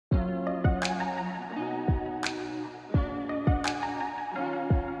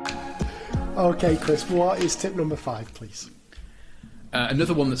Okay, Chris, what is tip number 5, please?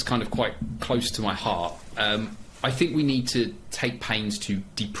 Another one that's kind of quite close to my heart. I think we need to take pains to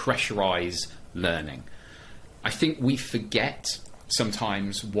depressurise learning. I think we forget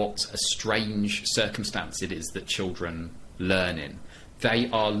sometimes what a strange circumstance it is that children learn in.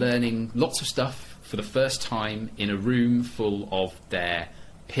 They are learning lots of stuff for the first time in a room full of their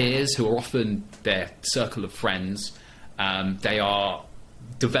peers, who are often their circle of friends. They are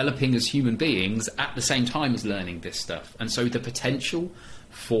developing as human beings at the same time as learning this stuff. And so the potential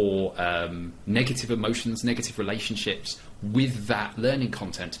for negative emotions, negative relationships with that learning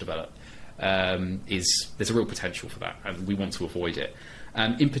content to develop, there's a real potential for that, and we want to avoid it.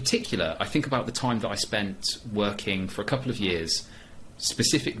 In particular, I think about the time that I spent working for a couple of years,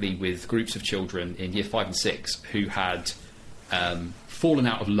 specifically with groups of children in year 5 and 6 who had fallen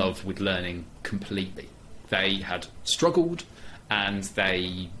out of love with learning completely. They had struggled, and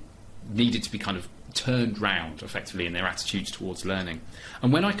they needed to be kind of turned round effectively in their attitudes towards learning.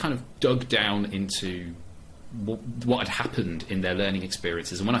 And when I kind of dug down into what had happened in their learning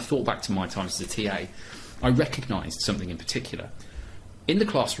experiences, and when I thought back to my times as a TA, I recognised something in particular. In the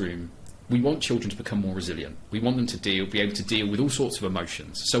classroom, we want children to become more resilient. We want them to be able to deal with all sorts of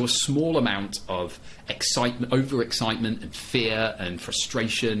emotions. So a small amount of excitement, overexcitement and fear and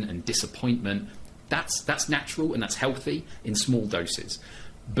frustration and disappointment, that's natural and that's healthy in small doses.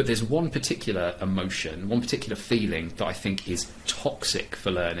 But there's one particular emotion, one particular feeling that I think is toxic for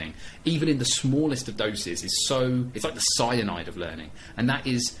learning, even in the smallest of doses. It's like the cyanide of learning, and that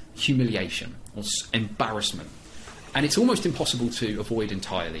is humiliation or embarrassment. And it's almost impossible to avoid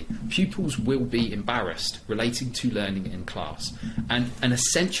entirely. Pupils will be embarrassed relating to learning in class. And an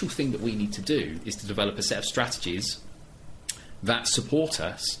essential thing that we need to do is to develop a set of strategies that support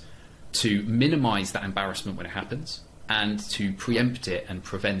us to minimise that embarrassment when it happens, and to preempt it and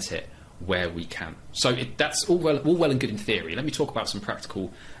prevent it where we can. So that's all well and good in theory. Let me talk about some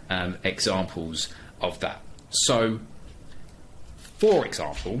practical examples of that. So, for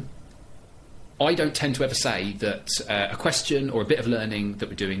example, I don't tend to ever say that a question or a bit of learning that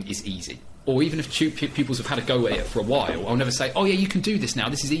we're doing is easy. Or even if pupils have had a go at it for a while, I'll never say, oh yeah, you can do this now,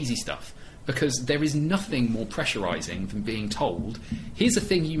 this is easy stuff. Because there is nothing more pressurising than being told, here's a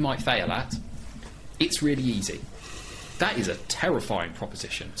thing you might fail at, it's really easy. That is a terrifying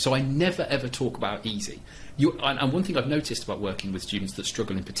proposition. So I never ever talk about easy. And one thing I've noticed about working with students that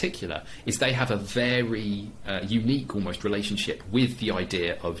struggle in particular is they have a very unique almost relationship with the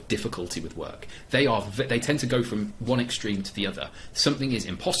idea of difficulty with work. They tend to go from one extreme to the other. Something is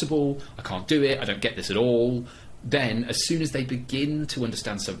impossible, I can't do it, I don't get this at all. Then, as soon as they begin to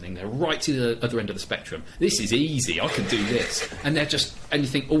understand something, they're right to the other end of the spectrum. This is easy, I can do this. And you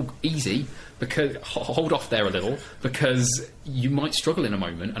think, oh, easy, because hold off there a little, because you might struggle in a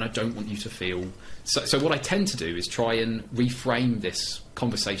moment, and I don't want you to feel... So what I tend to do is try and reframe this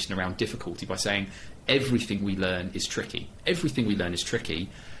conversation around difficulty by saying, everything we learn is tricky. Everything we learn is tricky.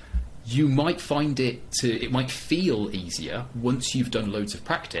 You might find it might feel easier once you've done loads of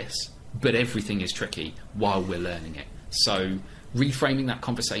practice, but everything is tricky while we're learning it. So reframing that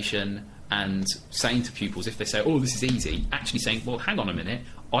conversation and saying to pupils, if they say, oh, this is easy, actually saying, well, hang on a minute,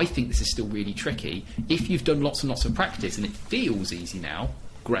 I think this is still really tricky. If you've done lots and lots of practice and it feels easy now,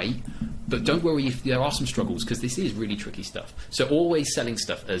 great, but don't worry if there are some struggles, because this is really tricky stuff. So always selling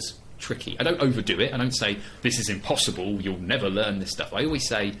stuff as tricky. I don't overdo it. I don't say, this is impossible, you'll never learn this stuff. I always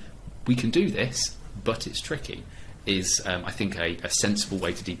say, we can do this, but it's tricky. Is, I think, a sensible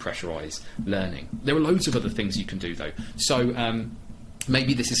way to depressurise learning. There are loads of other things you can do, though. So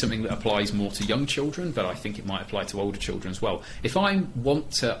maybe this is something that applies more to young children, but I think it might apply to older children as well. If I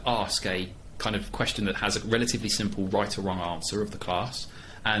want to ask a kind of question that has a relatively simple right or wrong answer of the class,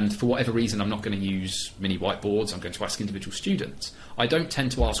 and for whatever reason I'm not going to use mini whiteboards, I'm going to ask individual students, I don't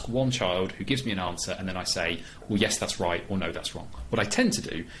tend to ask one child who gives me an answer and then I say, well, yes, that's right, or no, that's wrong. What I tend to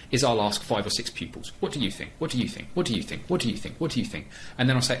do is I'll ask 5 or 6 pupils, what do you think? What do you think? What do you think? What do you think? What do you think? And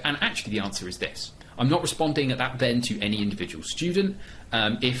then I'll say, and actually the answer is this. I'm not responding at that then to any individual student.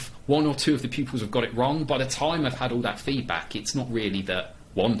 If 1 or 2 of the pupils have got it wrong, by the time I've had all that feedback, it's not really that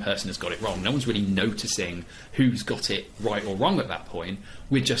one person has got it wrong. No one's really noticing who's got it right or wrong at that point.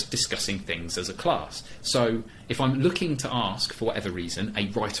 We're just discussing things as a class. So if I'm looking to ask, for whatever reason, a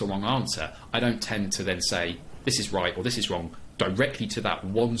right or wrong answer, I don't tend to then say, this is right or this is wrong, directly to that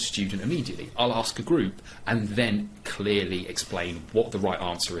one student immediately. I'll ask a group and then clearly explain what the right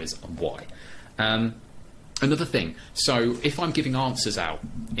answer is and why. Another thing, so if I'm giving answers out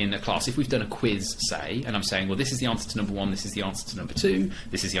in a class, if we've done a quiz, say, and I'm saying, well, this is the answer to number 1, this is the answer to number 2,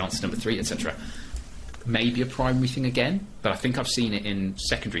 this is the answer to number 3, etc. maybe a primary thing again, but I think I've seen it in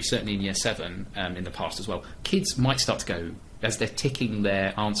secondary, certainly in year 7 in the past as well. Kids might start to go, as they're ticking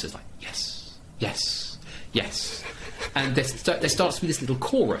their answers, like, yes, yes, yes. And there starts to be this little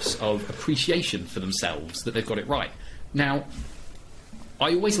chorus of appreciation for themselves that they've got it right. Now,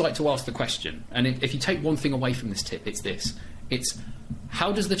 I always like to ask the question, and if you take one thing away from this tip, it's this. It's,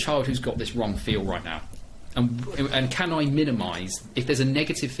 how does the child who's got this wrong feel right now? And can I minimise, if there's a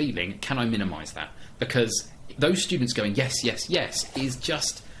negative feeling, can I minimise that? Because those students going, yes, yes, yes, is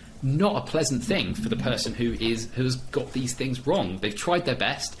just not a pleasant thing for the person who's got these things wrong. They've tried their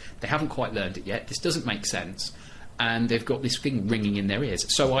best, they haven't quite learned it yet, this doesn't make sense, and they've got this thing ringing in their ears.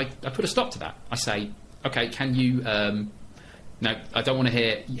 So I put a stop to that. I say, okay, can you... no, I don't want to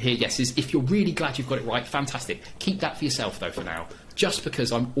hear yeses. If you're really glad you've got it right, fantastic. Keep that for yourself, though, for now. Just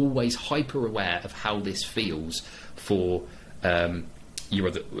because I'm always hyper aware of how this feels for the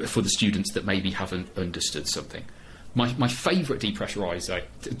students that maybe haven't understood something. My favourite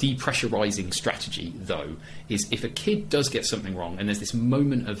depressurising strategy, though, is if a kid does get something wrong and there's this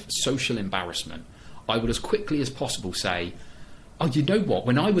moment of social embarrassment, I would as quickly as possible say, oh, you know what,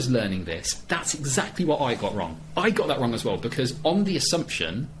 when I was learning this, that's exactly what I got wrong. I got that wrong as well, because on the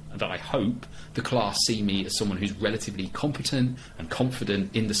assumption that I hope the class see me as someone who's relatively competent and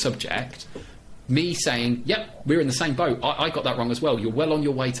confident in the subject, me saying, yep, we're in the same boat, I got that wrong as well, you're well on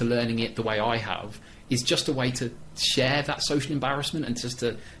your way to learning it the way I have, is just a way to share that social embarrassment and just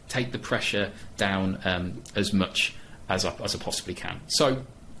to take the pressure down as much as I possibly can. So,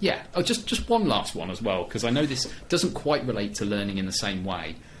 yeah, just one last one as well, because I know this doesn't quite relate to learning in the same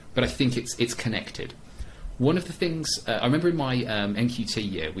way, but I think it's connected. One of the things, I remember in my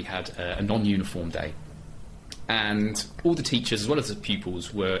NQT year, we had a non-uniform day, and all the teachers, as well as the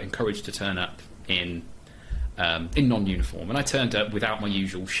pupils, were encouraged to turn up in non-uniform, and I turned up without my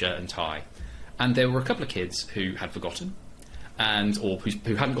usual shirt and tie. And there were a couple of kids who had forgotten, or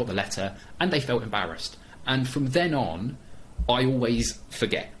who hadn't got the letter, and they felt embarrassed. And from then on, I always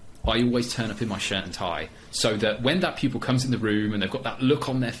forget. I always turn up in my shirt and tie, so that when that pupil comes in the room and they've got that look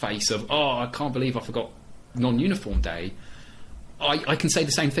on their face of, oh, I can't believe I forgot non-uniform day, I can say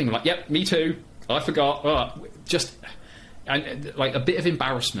the same thing, like, yep, me too, I forgot. And like a bit of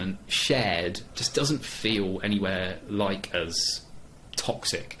embarrassment shared just doesn't feel anywhere like as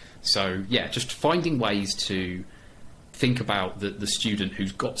toxic. So yeah, just finding ways to think about the student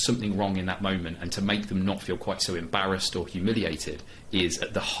who's got something wrong in that moment and to make them not feel quite so embarrassed or humiliated is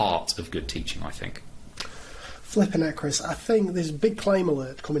at the heart of good teaching, I think. Flipping it, Chris. I think there's a big claim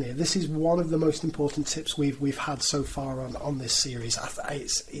alert coming here. This is one of the most important tips we've had so far on this series.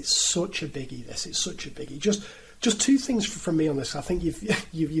 It's such a biggie. It's such a biggie. Just two things from me on this. I think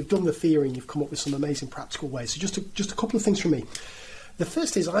you've done the theory and you've come up with some amazing practical ways. So just a couple of things from me. The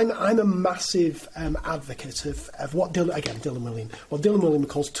first is I'm a massive advocate of what Dylan William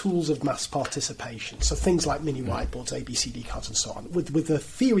calls tools of mass participation. So things like mini whiteboards, ABCD cards, and so on. With the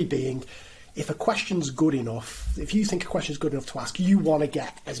theory being, if a question's good enough, if you think a question's good enough to ask, you want to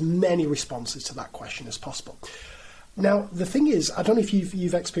get as many responses to that question as possible. Now, the thing is, I don't know if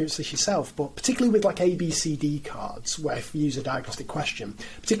you've experienced this yourself, but particularly with like ABCD cards, where if you use a diagnostic question,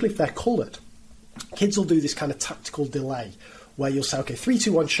 particularly if they're coloured, kids will do this kind of tactical delay, where you'll say, okay, 3,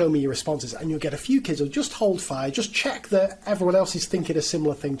 2, 1, show me your responses, and you'll get a few kids who'll just hold fire, just check that everyone else is thinking a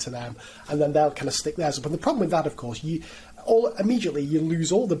similar thing to them, and then they'll kind of stick theirs up. And the problem with that, of course, immediately you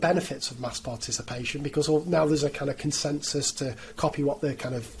lose all the benefits of mass participation, because now there's a kind of consensus to copy what the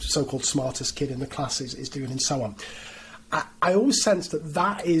kind of so-called smartest kid in the class is doing, and so on. I always sense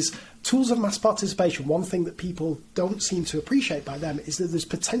that is tools of mass participation. One thing that people don't seem to appreciate by them is that there's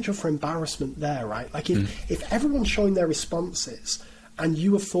potential for embarrassment there, right? Like if everyone's showing their responses and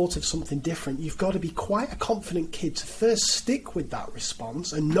you have thought of something different, you've got to be quite a confident kid to first stick with that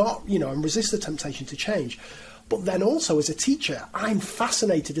response and not, and resist the temptation to change. But then also, as a teacher, I'm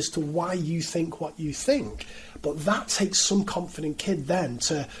fascinated as to why you think what you think. But that takes some confident kid then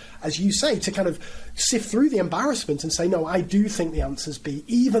to, as you say, to kind of sift through the embarrassment and say, no, I do think the answer's B,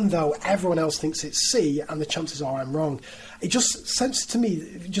 even though everyone else thinks it's C and the chances are I'm wrong. It just feels to me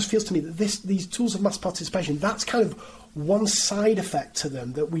that these tools of mass participation, that's kind of one side effect to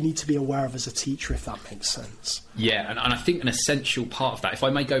them that we need to be aware of as a teacher, if that makes sense. Yeah, and I think an essential part of that, if I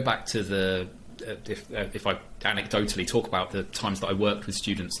may go back to the if I anecdotally talk about the times that I worked with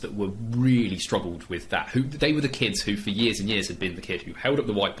students that were really struggled with that, they were the kids who for years and years had been the kid who held up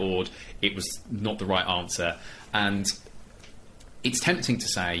the whiteboard, it was not the right answer, and it's tempting to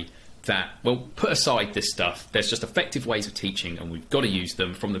say that, well, put aside this stuff, there's just effective ways of teaching and we've got to use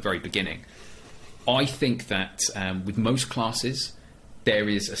them from the very beginning. I think that with most classes there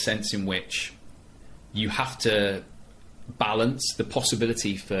is a sense in which you have to balance the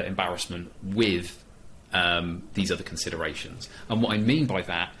possibility for embarrassment with these other considerations. And what I mean by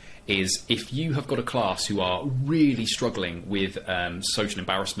that is, if you have got a class who are really struggling with social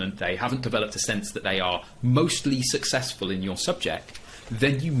embarrassment, they haven't developed a sense that they are mostly successful in your subject,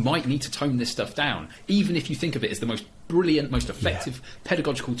 then you might need to tone this stuff down, even if you think of it as the most brilliant, most effective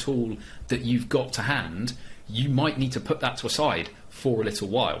pedagogical tool that you've got to hand. You might need to put that to a side for a little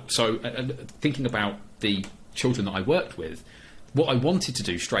while. So thinking about the children that I worked with, what I wanted to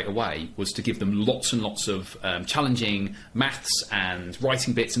do straight away was to give them lots and lots of challenging maths and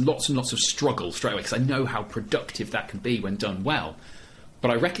writing bits and lots of struggle straight away, because I know how productive that can be when done well.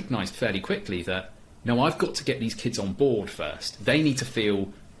 But I recognised fairly quickly that, no, I've got to get these kids on board first. They need to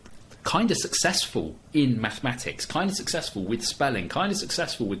feel kind of successful in mathematics, kind of successful with spelling, kind of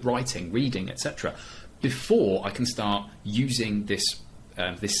successful with writing, reading, etc., before I can start using this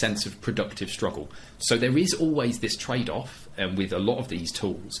sense of productive struggle. So there is always this trade-off with a lot of these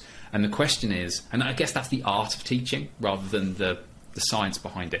tools, and the question is, and I guess that's the art of teaching rather than the science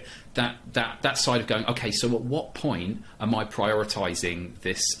behind it, that side of going, okay, so at what point am I prioritising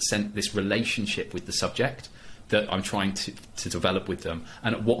this relationship with the subject that I'm trying to develop with them,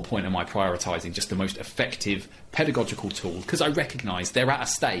 and at what point am I prioritising just the most effective pedagogical tool, because I recognise they're at a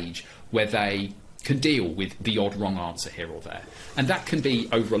stage where they can deal with the odd wrong answer here or there. And that can be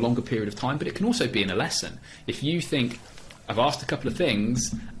over a longer period of time, but it can also be in a lesson. If you think, I've asked a couple of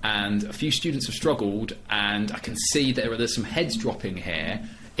things and a few students have struggled and I can see there's some heads dropping here,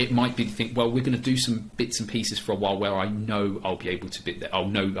 it might be to think, well, we're going to do some bits and pieces for a while where I know I'll be able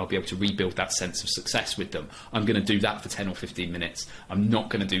to rebuild that sense of success with them. I'm going to do that for 10 or 15 minutes. I'm not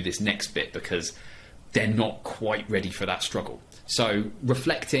going to do this next bit because they're not quite ready for that struggle. So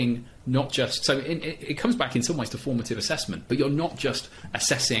reflecting, not just, so it comes back in some ways to formative assessment, but you're not just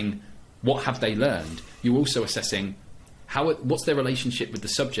assessing what have they learned, you're also assessing what's their relationship with the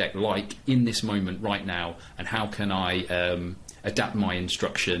subject like in this moment right now, and how can I adapt my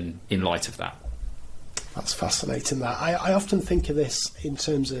instruction in light of that. That's fascinating. That I often think of this in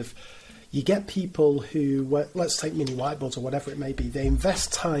terms of, you get people who, let's take mini whiteboards or whatever it may be, they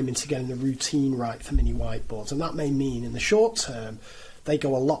invest time into getting the routine right for mini whiteboards, and that may mean in the short term they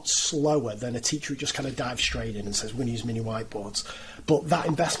go a lot slower than a teacher who just kind of dives straight in and says, we're going to use mini whiteboards. But that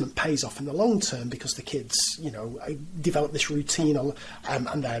investment pays off in the long term, because the kids, develop this routine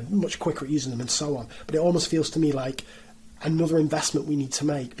and they're much quicker at using them and so on. But it almost feels to me like another investment we need to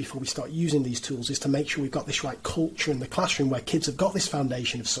make before we start using these tools is to make sure we've got this right culture in the classroom where kids have got this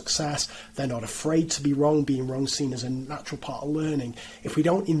foundation of success. They're not afraid to be wrong, being wrong seen as a natural part of learning. If we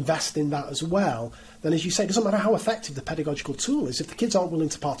don't invest in that as well, then, as you say, it doesn't matter how effective the pedagogical tool is. If the kids aren't willing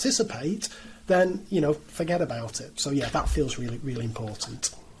to participate, then, forget about it. So, yeah, that feels really, really important.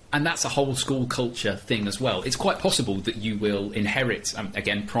 And that's a whole school culture thing as well. It's quite possible that you will inherit,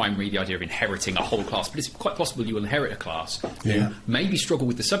 again, primary, the idea of inheriting a whole class, but it's quite possible you will inherit a class who maybe struggle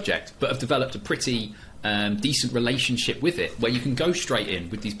with the subject, but have developed a pretty decent relationship with it, where you can go straight in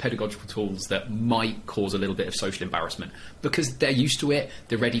with these pedagogical tools that might cause a little bit of social embarrassment, because they're used to it,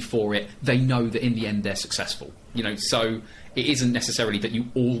 they're ready for it, they know that in the end they're successful. So it isn't necessarily that you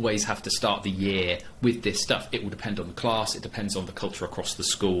always have to start the year with this stuff. It will depend on the class, it depends on the culture across the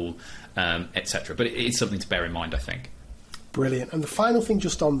school, etc. But it is something to bear in mind, I think. Brilliant. And the final thing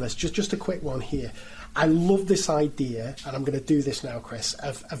just on this, just a quick one here. I love this idea, and I'm going to do this now, Chris,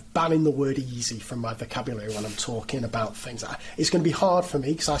 of banning the word easy from my vocabulary when I'm talking about things. It's going to be hard for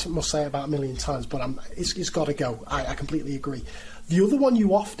me, because I must say it about a million times, but it's got to go. I completely agree. The other one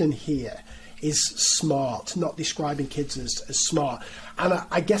you often hear is smart, not describing kids as smart. And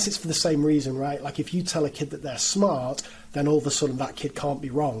I guess it's for the same reason, right? Like, if you tell a kid that they're smart, then all of a sudden that kid can't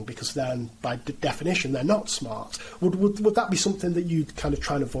be wrong, because then, by definition, they're not smart. Would that be something that you'd kind of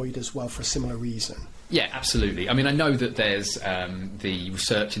try and avoid as well for a similar reason? Yeah, absolutely. I mean, I know that there's the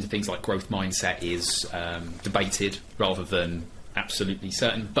research into things like growth mindset is debated rather than absolutely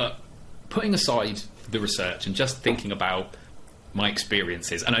certain. But putting aside the research and just thinking about my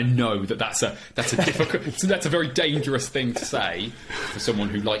experiences, and I know that's a difficult, that's a very dangerous thing to say for someone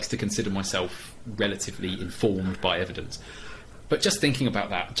who likes to consider myself relatively informed by evidence. But just thinking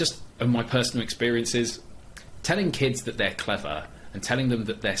about that, just of my personal experiences, telling kids that they're clever and telling them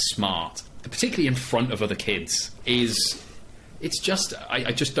that they're smart, particularly in front of other kids, it's just,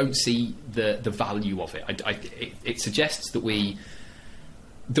 I just don't see the value of it. It suggests that we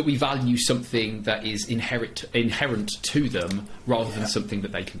value something that is inherent to them rather than something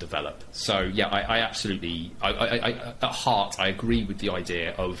that they can develop. So yeah, I absolutely, at heart, I agree with the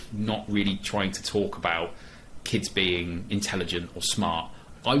idea of not really trying to talk about kids being intelligent or smart.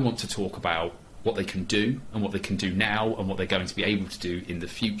 I want to talk about what they can do and what they can do now and what they're going to be able to do in the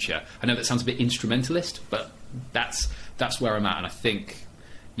future. I know that sounds a bit instrumentalist, but that's where I'm at. And I think,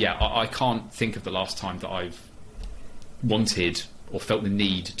 I can't think of the last time that I've wanted or felt the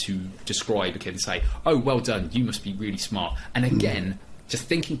need to describe a kid and say, oh, well done, you must be really smart. And again, just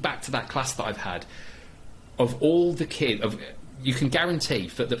thinking back to that class that I've had, of all the kids, you can guarantee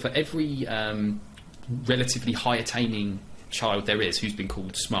that for every relatively high attaining child there is who's been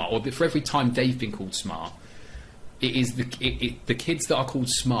called smart, or for every time they've been called smart, it is the kids that are called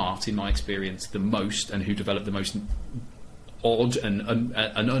smart, in my experience, the most, and who develop the most odd and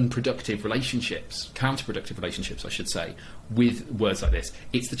unproductive relationships, counterproductive relationships, I should say, with words like this.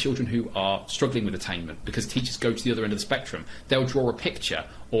 It's the children who are struggling with attainment, because teachers go to the other end of the spectrum. They'll draw a picture,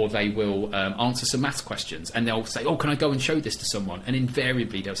 or they will answer some maths questions, and they'll say, oh, can I go and show this to someone? And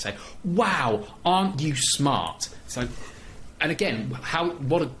invariably they'll say, wow, aren't you smart? So, and again,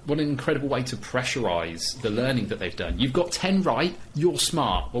 what an incredible way to pressurise the learning that they've done. You've got 10 right, you're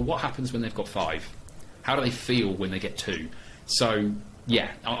smart. Well, what happens when they've got 5? How do they feel when they get 2? So,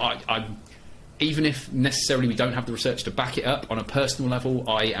 I even if necessarily we don't have the research to back it up, on a personal level,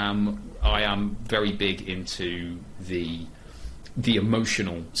 I am very big into the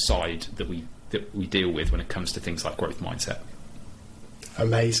emotional side that we deal with when it comes to things like growth mindset.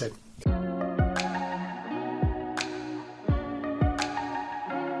 Amazing.